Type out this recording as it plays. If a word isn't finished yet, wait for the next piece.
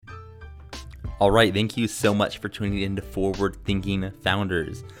All right, thank you so much for tuning in to Forward Thinking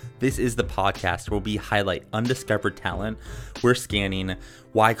Founders. This is the podcast where we highlight undiscovered talent. We're scanning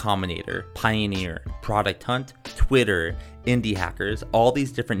Y Combinator, Pioneer, Product Hunt, Twitter, Indie Hackers, all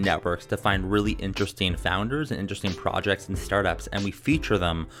these different networks to find really interesting founders and interesting projects and startups, and we feature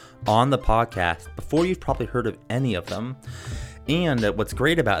them on the podcast before you've probably heard of any of them. And what's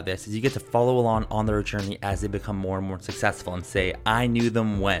great about this is you get to follow along on their journey as they become more and more successful and say, I knew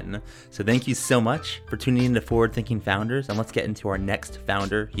them when. So thank you so much for tuning in to Forward Thinking Founders, and let's get into our next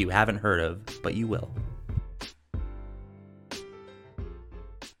founder you haven't heard of, but you will.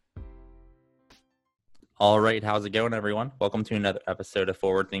 All right, how's it going, everyone? Welcome to another episode of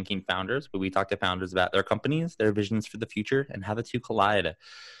Forward Thinking Founders, where we talk to founders about their companies, their visions for the future, and how the two collide.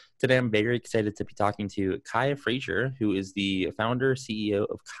 Today, I'm very excited to be talking to Kai Frazier, who is the founder, CEO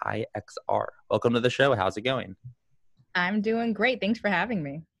of Kai XR. Welcome to the show. How's it going? I'm doing great. Thanks for having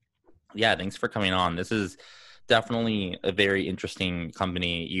me. Yeah, thanks for coming on. This is definitely a very interesting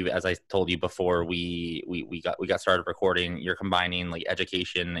company. You, as I told you before, we got started recording. You're combining like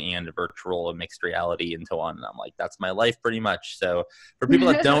education and virtual and mixed reality into one. And I'm like, that's my life pretty much. So for people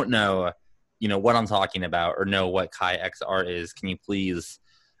that don't know, what I'm talking about or know what Kai XR is, can you please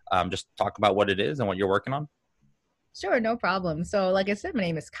just talk about what it is and what you're working on? Sure, no problem. So like I said, my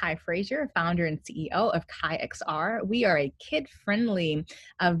name is Kai Frazier, founder and CEO of Kai XR. We are a kid-friendly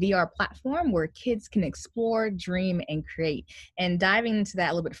VR platform where kids can explore, dream, and create. And diving into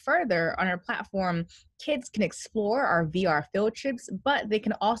that a little bit further, on our platform, kids can explore our VR field trips, but they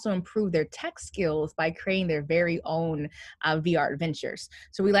can also improve their tech skills by creating their very own VR adventures.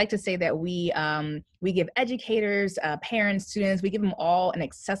 So we like to say that we give educators, parents, students, we give them all an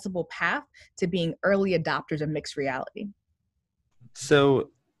accessible path to being early adopters of mixed reality.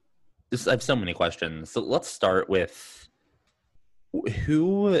 So I have so many questions. So let's start with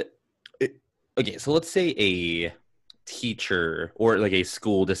okay, so let's say a teacher or like a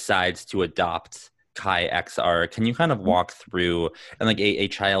school decides to adopt Kai XR. Can you kind of walk through, and like a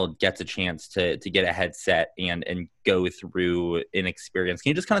child gets a chance to get a headset and go through an experience?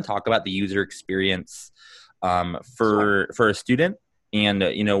 Can you just kind of talk about the user experience for a student and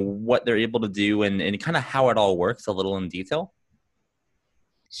what they're able to do and kind of how it all works a little in detail?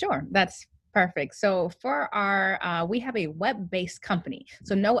 Sure, that's perfect. So for our, we have a web-based company,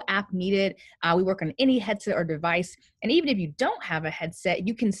 so no app needed. We work on any headset or device. And even if you don't have a headset,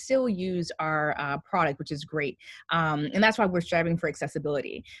 you can still use our product, which is great. And that's why we're striving for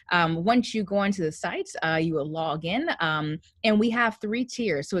accessibility. Once you go onto the site, you will log in. And we have 3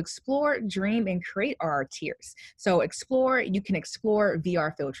 tiers. So explore, dream, and create are our tiers. So explore, you can explore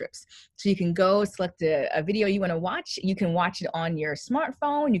VR field trips. So you can go select a video you want to watch. You can watch it on your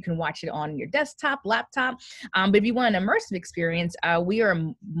smartphone. You can watch it on your desktop, laptop. But if you want an immersive experience, we are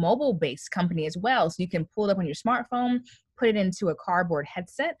a mobile-based company as well. So you can pull it up on your smartphone, put it into a cardboard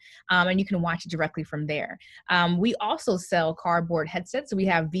headset, and you can watch it directly from there. We also sell cardboard headsets. So we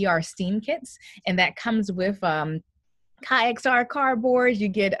have VR Steam kits, and that comes with Kai XR cardboards. You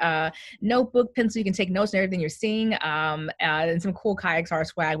get a notebook, pencil, you can take notes and everything you're seeing, and some cool Kai XR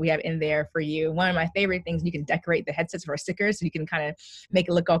swag we have in there for you. One of my favorite things, you can decorate the headsets for stickers, so you can kind of make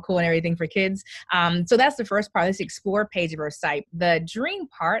it look all cool and everything for kids. So that's the first part. That's the explore page of our site. The dream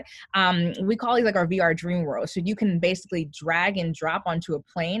part, we call these like our VR dream world. So you can basically drag and drop onto a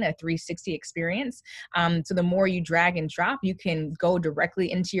plane, a 360 experience. So the more you drag and drop, you can go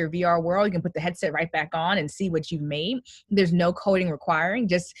directly into your VR world. You can put the headset right back on and see what you've made. There's no coding requiring,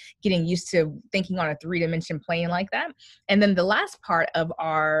 just getting used to thinking on a 3-dimension plane like that. And then the last part of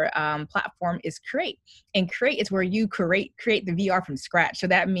our platform is create. And create is where you create the VR from scratch. So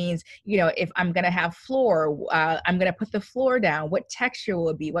that means, if I'm going to have floor, I'm going to put the floor down. What texture will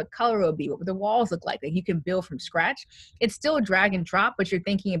it be? What color will it be? What will the walls look like? That you can build from scratch. It's still drag and drop, but you're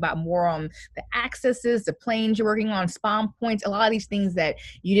thinking about more on the axes, the planes you're working on, spawn points, a lot of these things that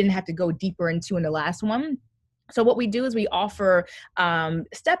you didn't have to go deeper into in the last one. So what we do is we offer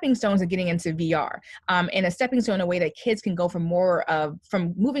stepping stones of getting into VR, and a stepping stone in a way that kids can go from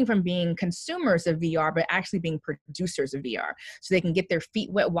moving from being consumers of VR, but actually being producers of VR. So they can get their feet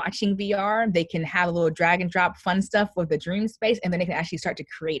wet watching VR. They can have a little drag and drop fun stuff with the dream space, and then they can actually start to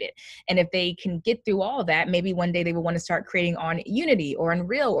create it. And if they can get through all that, maybe one day they will want to start creating on Unity or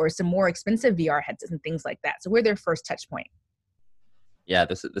Unreal or some more expensive VR headsets and things like that. So we're their first touch point. Yeah,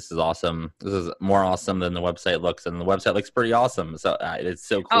 this is awesome. This is more awesome than the website looks, and the website looks pretty awesome. So it's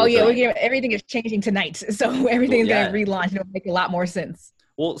so cool. Oh yeah, everything is changing tonight, so everything's going to relaunch. It'll make a lot more sense.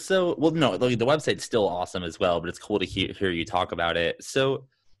 No, the website's still awesome as well, but it's cool to hear you talk about it. So,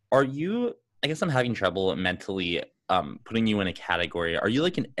 are you? I guess I'm having trouble mentally putting you in a category. Are you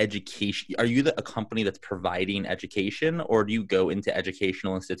like an education? Are you a company that's providing education, or do you go into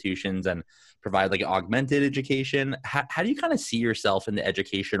educational institutions and provide like augmented education? How do you kind of see yourself in the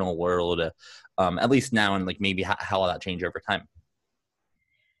educational world, at least now, and like maybe how will that change over time?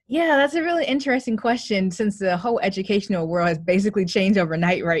 Yeah, that's a really interesting question since the whole educational world has basically changed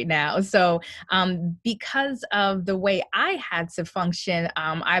overnight right now. So, because of the way I had to function,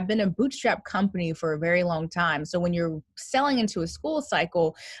 I've been a bootstrap company for a very long time. So, when you're selling into a school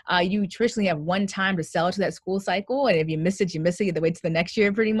cycle, you traditionally have one time to sell to that school cycle. And if you miss it, you miss it. You have to wait to the next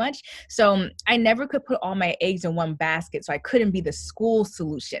year pretty much. So, I never could put all my eggs in one basket. So, I couldn't be the school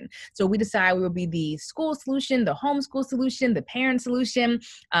solution. So, we decided we would be the school solution, the homeschool solution, the parent solution,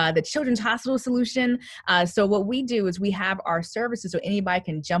 the children's hospital solution. So what we do is we have our services so anybody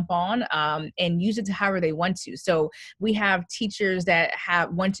can jump on and use it to however they want to. So we have teachers that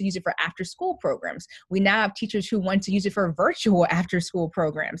want to use it for after school programs. We now have teachers who want to use it for virtual after school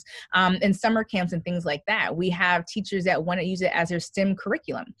programs and summer camps and things like that. We have teachers that want to use it as their STEM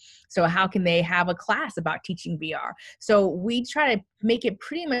curriculum. So how can they have a class about teaching VR? So we try to make it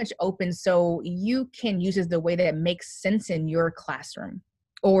pretty much open so you can use it the way that makes sense in your classroom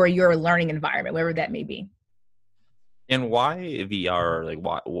or your learning environment, wherever that may be. And why VR? Like,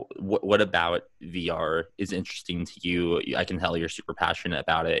 what about VR is interesting to you? I can tell you're super passionate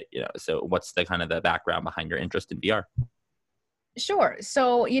about it. So what's the kind of the background behind your interest in VR? Sure.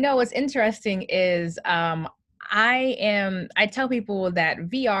 So, what's interesting is I tell people that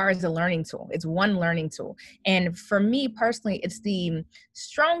VR is a learning tool. It's one learning tool. And for me personally, it's the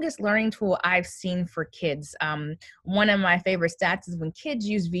strongest learning tool I've seen for kids. One of my favorite stats is when kids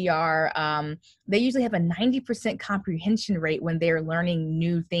use VR, they usually have a 90% comprehension rate when they're learning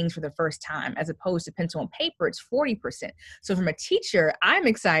new things for the first time, as opposed to pencil and paper, it's 40%. So from a teacher, I'm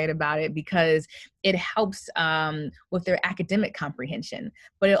excited about it because it helps with their academic comprehension,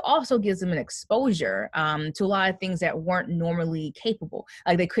 but it also gives them an exposure to a lot of things that weren't normally capable,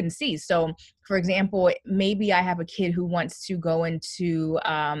 like they couldn't see. So for example, maybe I have a kid who wants to go into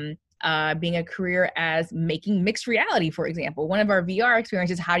being a career as making mixed reality, for example. One of our VR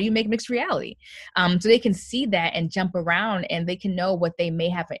experiences, how do you make mixed reality? So they can see that and jump around and they can know what they may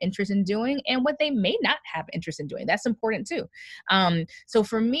have an interest in doing and what they may not have interest in doing. That's important too. So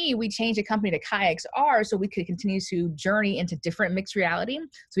for me, we changed the company to KaiXR so we could continue to journey into different mixed reality.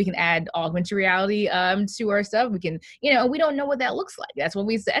 So we can add augmented reality to our stuff. We can, we don't know what that looks like. That's what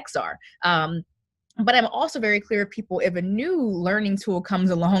we use the XR. But I'm also very clear with people, if a new learning tool comes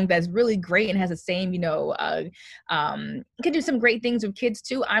along that's really great and has the same, can do some great things with kids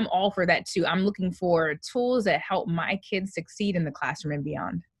too, I'm all for that too. I'm looking for tools that help my kids succeed in the classroom and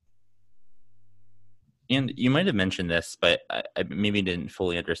beyond. And you might have mentioned this, but I maybe didn't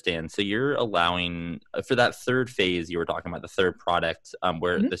fully understand. So you're allowing for that third phase you were talking about, the third product,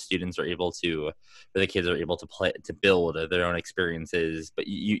 where Mhm. the students are able to, where the kids are able to play to build their own experiences. But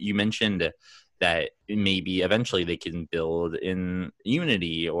you mentioned that maybe eventually they can build in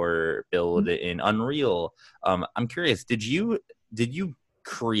Unity or build in Unreal. I'm curious, did you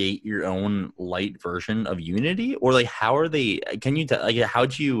create your own light version of Unity, or like how are they? Can you tell like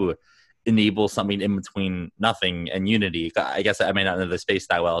how'd you enable something in between nothing and Unity? I guess I may not know the space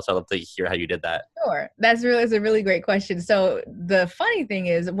that well, so I'd love to hear how you did that. Sure. That's a really great question. So the funny thing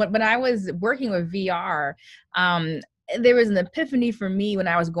is when I was working with VR, there was an epiphany for me when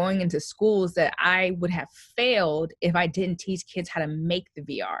I was going into schools that I would have failed if I didn't teach kids how to make the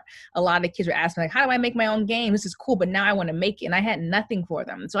VR. A lot of kids were asking like, how do I make my own game? This is cool, but now I want to make it. And I had nothing for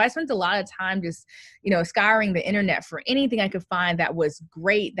them. So I spent a lot of time just, scouring the internet for anything I could find that was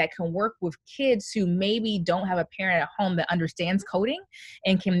great, that can work with kids who maybe don't have a parent at home that understands coding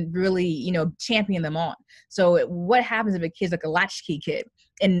and can really, champion them on. So what happens if a kid's like a latchkey kid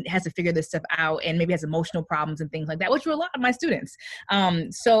and has to figure this stuff out and maybe has emotional problems and things like that, which were a lot of my students.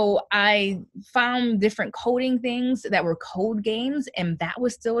 So I found different coding things that were code games, and that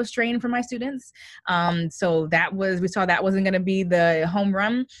was still a strain for my students. So we saw that wasn't going to be the home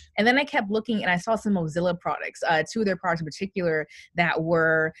run. And then I kept looking and I saw some Mozilla products, two of their products in particular that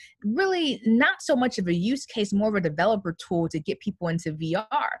were really not so much of a use case, more of a developer tool to get people into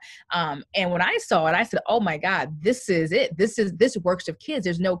VR. And when I saw it, I said, oh my God, this is it. This works with kids.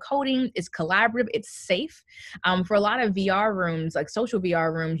 There's no coding. It's collaborative. It's safe. For a lot of VR rooms, like social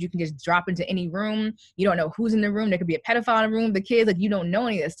VR rooms, you can just drop into any room. You don't know who's in the room. There could be a pedophile in the room, the kids, like you don't know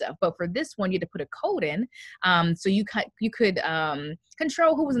any of this stuff. But for this one, you had to put a code in. So you could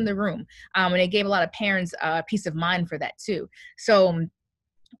control who was in the room. And it gave a lot of parents peace of mind for that too. So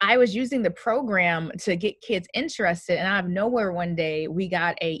I was using the program to get kids interested, and out of nowhere one day we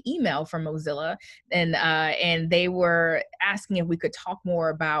got a email from Mozilla, and they were asking if we could talk more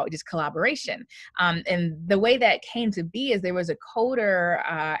about just collaboration. And the way that came to be is there was a coder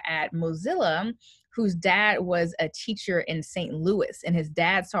at Mozilla whose dad was a teacher in St. Louis, and his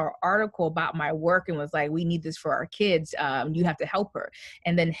dad saw an article about my work and was like, "We need this for our kids. You have to help her."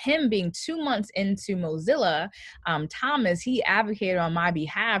 And then him being 2 months into Mozilla, Thomas, he advocated on my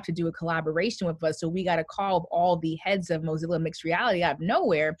behalf to do a collaboration with us. So we got a call of all the heads of Mozilla Mixed Reality out of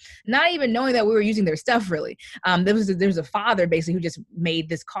nowhere, not even knowing that we were using their stuff really. There was a father basically who just made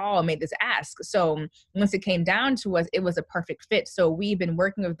this call and made this ask. So once it came down to us, it was a perfect fit. So we've been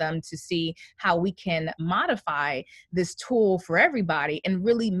working with them to see how we can modify this tool for everybody and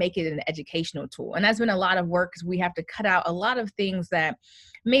really make it an educational tool. And that's been a lot of work because we have to cut out a lot of things that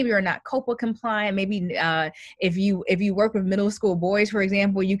maybe are not COPPA compliant. Maybe if you work with middle school boys, for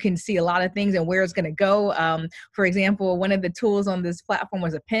example, you can see a lot of things and where it's going to go. For example, one of the tools on this platform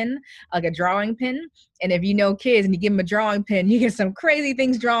was a pen, like a drawing pen. And if you know kids and you give them a drawing pen, you get some crazy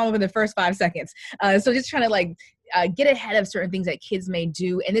things drawn within the first 5 seconds. So just trying to like get ahead of certain things that kids may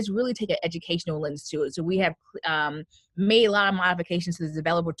do, and just really take an educational lens to it. So we have made a lot of modifications to the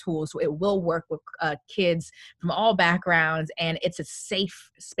developer tool, so it will work with kids from all backgrounds, and it's a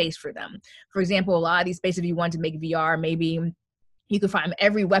safe space for them. For example, a lot of these spaces, if you want to make VR, maybe you can find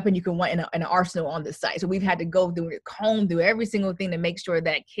every weapon you can want in an arsenal on this site. So we've had to go through, comb through every single thing to make sure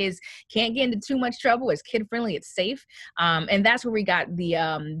that kids can't get into too much trouble. It's kid friendly, it's safe. And that's where we got the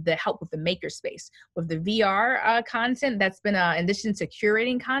help with the makerspace. With the VR content, that's been, in addition to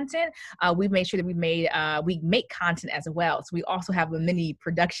curating content, we've made sure that we make content as well. So we also have a mini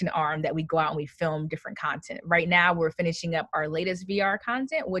production arm that we go out and we film different content. Right now, we're finishing up our latest VR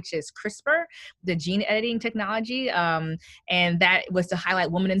content, which is CRISPR, the gene editing technology. And that was to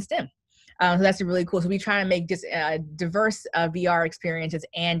highlight women in STEM. So that's really cool. So we try to make just diverse VR experiences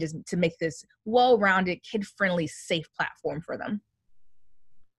and just to make this well-rounded, kid-friendly, safe platform for them.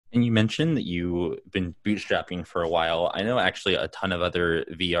 And you mentioned that you've been bootstrapping for a while. I know actually a ton of other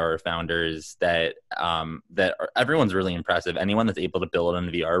VR founders that everyone's really impressive. Anyone that's able to build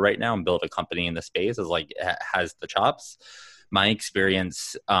in VR right now and build a company in the space is like has the chops. My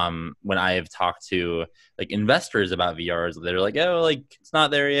experience when I have talked to like investors about VRs, they're like, oh, like it's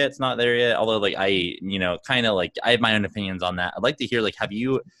not there yet. Although like I kind of like I have my own opinions on that. I'd like to hear like have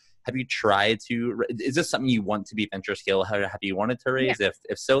you tried to, is this something you want to be venture scale? Have you wanted to raise? Yeah.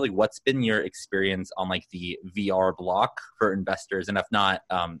 If so, like what's been your experience on like the VR block for investors? And if not,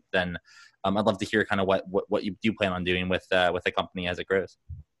 then I'd love to hear kind of what you do plan on doing with the company as it grows.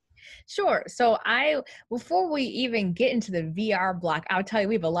 Sure. So before we even get into the VR block, I'll tell you,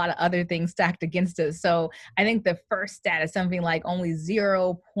 we have a lot of other things stacked against us. So I think the first stat is something like only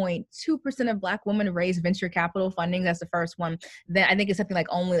 0.2% of Black women raise venture capital funding. That's the first one. Then I think it's something like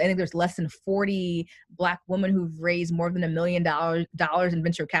I think there's less than 40 Black women who've raised more than $1 million in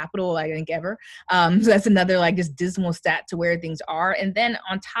venture capital, I think ever. So that's another like just dismal stat to where things are. And then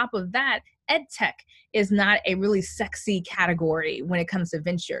on top of that, ed tech is not a really sexy category when it comes to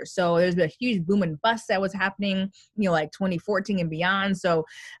venture. So there's been a huge boom and bust that was happening, like 2014 and beyond. So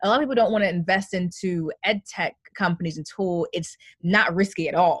a lot of people don't want to invest into ed tech companies and tool. It's not risky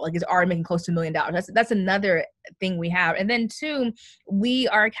at all. Like it's already making close to $1 million. That's another thing we have. And then two, we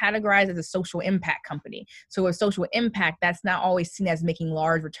are categorized as a social impact company. So with social impact, that's not always seen as making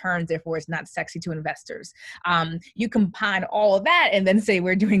large returns. Therefore, it's not sexy to investors. You combine all of that and then say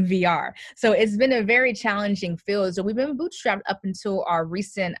we're doing VR. So it's been a very challenging field. So we've been bootstrapped up until our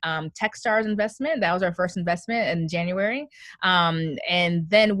recent Techstars investment. That was our first investment in January. And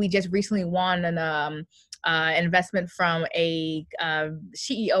then we just recently won an investment from a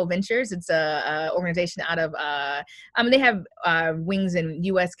CEO Ventures. It's a organization out of, they have wings in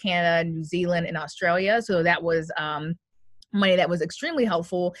US, Canada, New Zealand, and Australia. So that was money that was extremely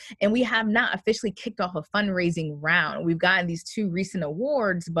helpful. And we have not officially kicked off a fundraising round. We've gotten these 2 recent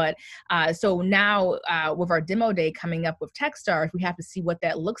awards, but so now with our demo day coming up with Techstars, we have to see what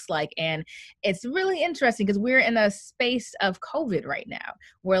that looks like. And it's really interesting because we're in a space of COVID right now,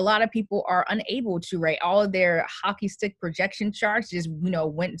 where a lot of people are unable to write all of their hockey stick projection charts, just,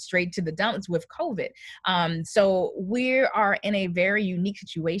 went straight to the dumps with COVID. So we are in a very unique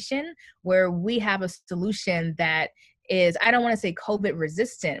situation where we have a solution that is, I don't want to say COVID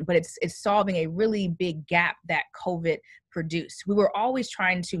resistant, but it's solving a really big gap that COVID produced. We were always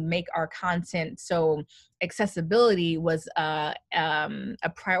trying to make our content so accessibility was a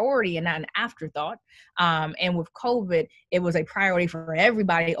priority and not an afterthought. And with COVID, it was a priority for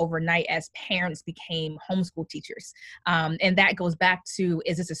everybody overnight as parents became homeschool teachers. And that goes back to,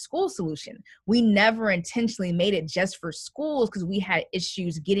 is this a school solution? We never intentionally made it just for schools because we had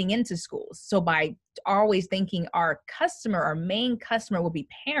issues getting into schools. So by always thinking our main customer will be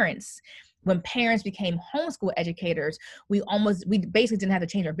parents, when parents became homeschool educators, we basically didn't have to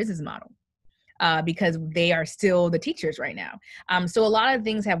change our business model. Because they are still the teachers right now. So a lot of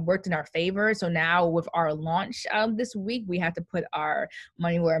things have worked in our favor. So now with our launch this week, we have to put our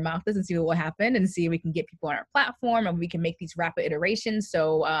money where our mouth is and see what will happen and see if we can get people on our platform and we can make these rapid iterations.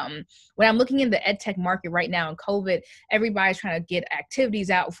 So when I'm looking in the ed tech market right now in COVID, everybody's trying to get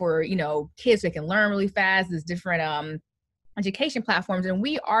activities out for, kids that can learn really fast. There's different education platforms, and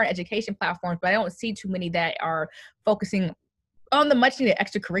we are education platforms, but I don't see too many that are focusing on the much needed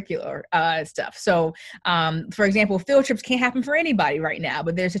extracurricular stuff. So, for example, field trips can't happen for anybody right now,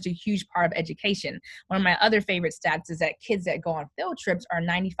 but they're such a huge part of education. One of my other favorite stats is that kids that go on field trips are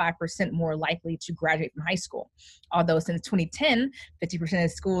 95% more likely to graduate from high school. Although since 2010, 50%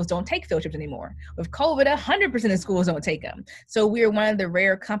 of schools don't take field trips anymore. With COVID, 100% of schools don't take them. So we are one of the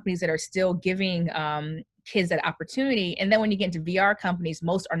rare companies that are still giving kids that opportunity. And then when you get into VR companies,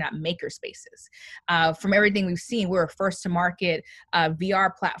 most are not maker spaces. From everything we've seen, we're a first to market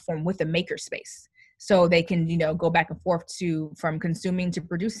VR platform with a maker space. So they can, go back and forth from consuming to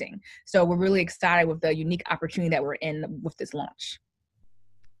producing. So we're really excited with the unique opportunity that we're in with this launch.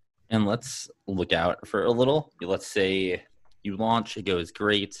 And let's look out for a little. Let's say you launch, it goes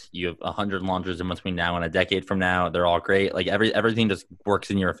great. You have 100 launches in between now and a decade from now. They're all great. Like everything just works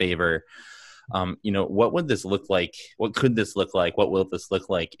in your favor. What would this look like? What could this look like? What will this look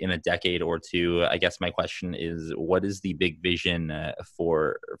like in a decade or two? I guess my question is, what is the big vision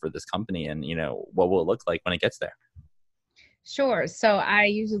for this company, and what will it look like when it gets there? Sure. So I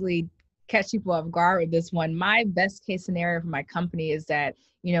usually catch people off guard with this one. My best case scenario for my company is that,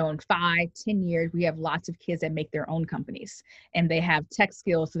 in 5-10 years, we have lots of kids that make their own companies and they have tech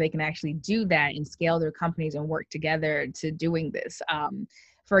skills so they can actually do that and scale their companies and work together to doing this.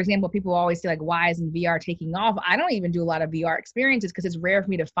 For example, people always say, like, why isn't VR taking off? I don't even do a lot of VR experiences because it's rare for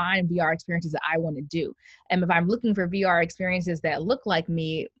me to find VR experiences that I want to do. And if I'm looking for VR experiences that look like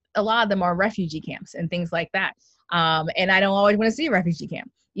me, a lot of them are refugee camps and things like that. And I don't always want to see a refugee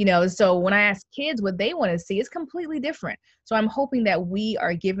camp. So when I ask kids what they want to see, it's completely different. So I'm hoping that we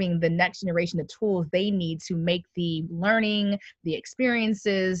are giving the next generation the tools they need to make the learning, the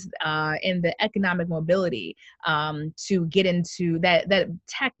experiences, and the economic mobility to get into that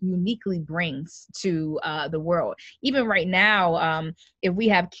tech uniquely brings to the world. Even right now, if we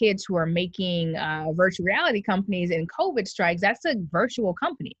have kids who are making virtual reality companies and COVID strikes, that's a virtual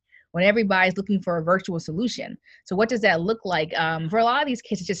company. When everybody's looking for a virtual solution. So what does that look like? For a lot of these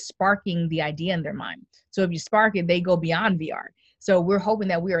kids, it's just sparking the idea in their mind. So if you spark it, they go beyond VR. So we're hoping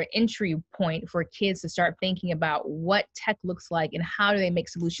that we're an entry point for kids to start thinking about what tech looks like and how do they make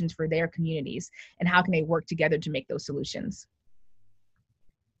solutions for their communities and how can they work together to make those solutions.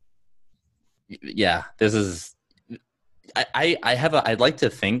 Yeah, this is, I'd like to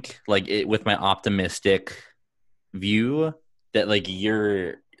think like it, with my optimistic view that like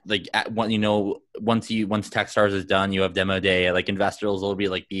you're, like once Techstars is done, you have demo day, like investors will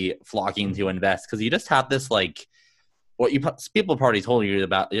be flocking to invest because you just have this like what people probably told you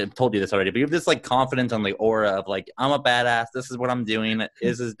this already, but you have this like confidence on the aura of like, I'm a badass, this is what I'm doing,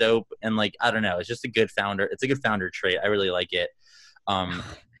 this is dope, and like I don't know, it's just a good founder. It's a good founder trait. I really like it.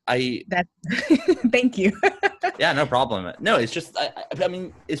 Thank you. Yeah, no problem. No, it's just I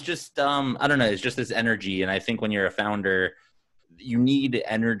mean it's just I don't know, it's just this energy, and I think when you're a founder, you need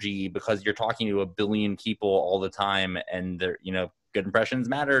energy because you're talking to a billion people all the time, and they're, good impressions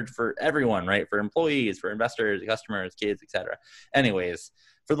matter for everyone, right? For employees, for investors, customers, kids, etc. Anyways,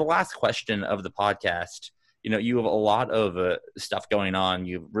 for the last question of the podcast, you have a lot of stuff going on.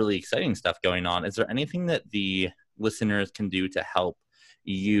 You have really exciting stuff going on. Is there anything that the listeners can do to help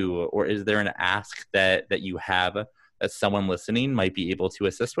you, or is there an ask that you have that someone listening might be able to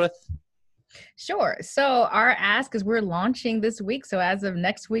assist with? Sure. So our ask is we're launching this week. So as of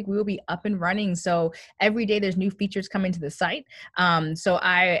next week, we will be up and running. So every day there's new features coming to the site.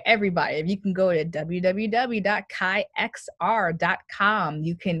 Everybody, if you can go to www.kaixr.com,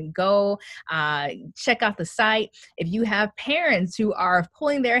 you can go check out the site. If you have parents who are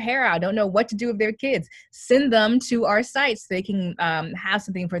pulling their hair out, don't know what to do with their kids, send them to our site so they can have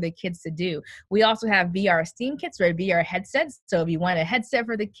something for their kids to do. We also have VR STEAM kits or VR headsets. So if you want a headset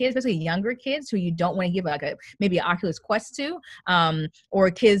for the kids, especially younger kids who you don't want to give maybe an Oculus Quest to,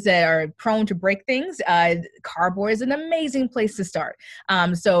 or kids that are prone to break things, cardboard is an amazing place to start.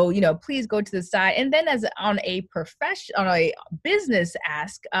 Please go to the site. And then on a business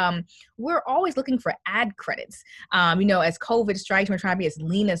ask, we're always looking for ad credits. As COVID strikes, we're trying to be as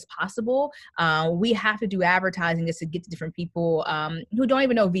lean as possible. We have to do advertising just to get to different people who don't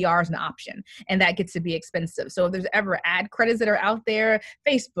even know VR is an option, and that gets to be expensive. So if there's ever ad credits that are out there,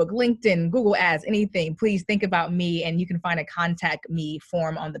 Facebook, LinkedIn, Google Ads, anything, please think about me, and you can find a contact me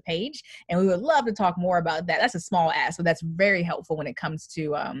form on the page. And we would love to talk more about that. That's a small ask, so that's very helpful when it comes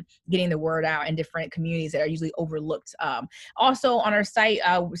to getting the word out in different communities that are usually overlooked. Also on our site,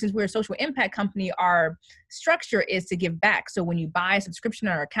 since we're a social impact company, our structure is to give back. So when you buy a subscription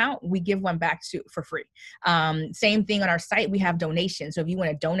on our account, we give one back for free. Same thing on our site, we have donations. So if you want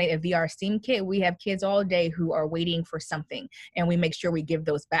to donate a VR STEAM kit, we have kids all day who are waiting for something, and we make sure we give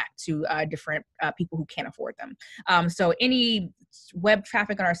those back to different people who can't afford them. So any web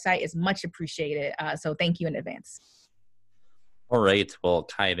traffic on our site is much appreciated. So thank you in advance. All right. Well,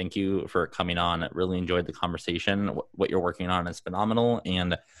 Kai, thank you for coming on. I really enjoyed the conversation. What you're working on is phenomenal.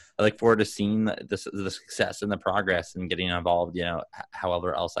 And I look forward to seeing the success and the progress and getting involved,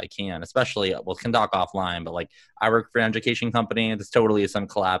 however else I can, especially we can talk offline, but I work for an education company. There's totally some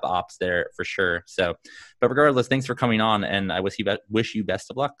collab ops there for sure. So, but regardless, thanks for coming on, and I wish you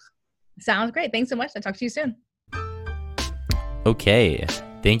best of luck. Sounds great. Thanks so much. I'll talk to you soon. Okay.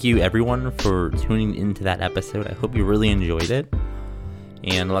 Thank you everyone for tuning into that episode. I hope you really enjoyed it.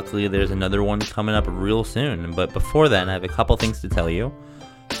 And luckily there's another one coming up real soon. But before then, I have a couple things to tell you.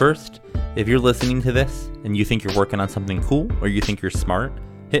 First, if you're listening to this and you think you're working on something cool or you think you're smart,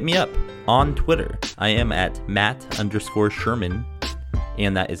 hit me up on Twitter. I am at Matt_Sherman,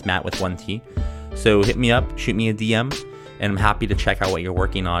 and that is Matt with 1 T. So hit me up, shoot me a DM, and I'm happy to check out what you're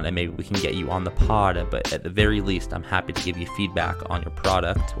working on, and maybe we can get you on the pod. But at the very least, I'm happy to give you feedback on your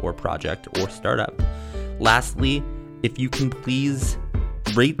product or project or startup. Lastly, if you can please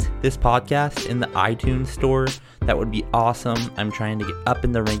rate this podcast in the iTunes store, that would be awesome. I'm trying to get up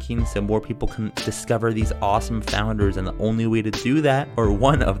in the rankings so more people can discover these awesome founders, and the only way to do that, or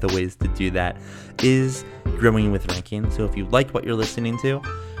one of the ways to do that, is growing with rankings. So if you liked what you're listening to,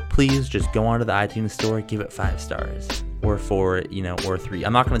 please just go onto the iTunes store, give it 5 stars. Or 4, or 3.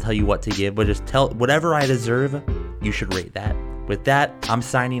 I'm not going to tell you what to give, but just tell whatever I deserve, you should rate that. With that, I'm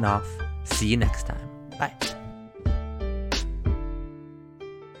signing off. See you next time. Bye.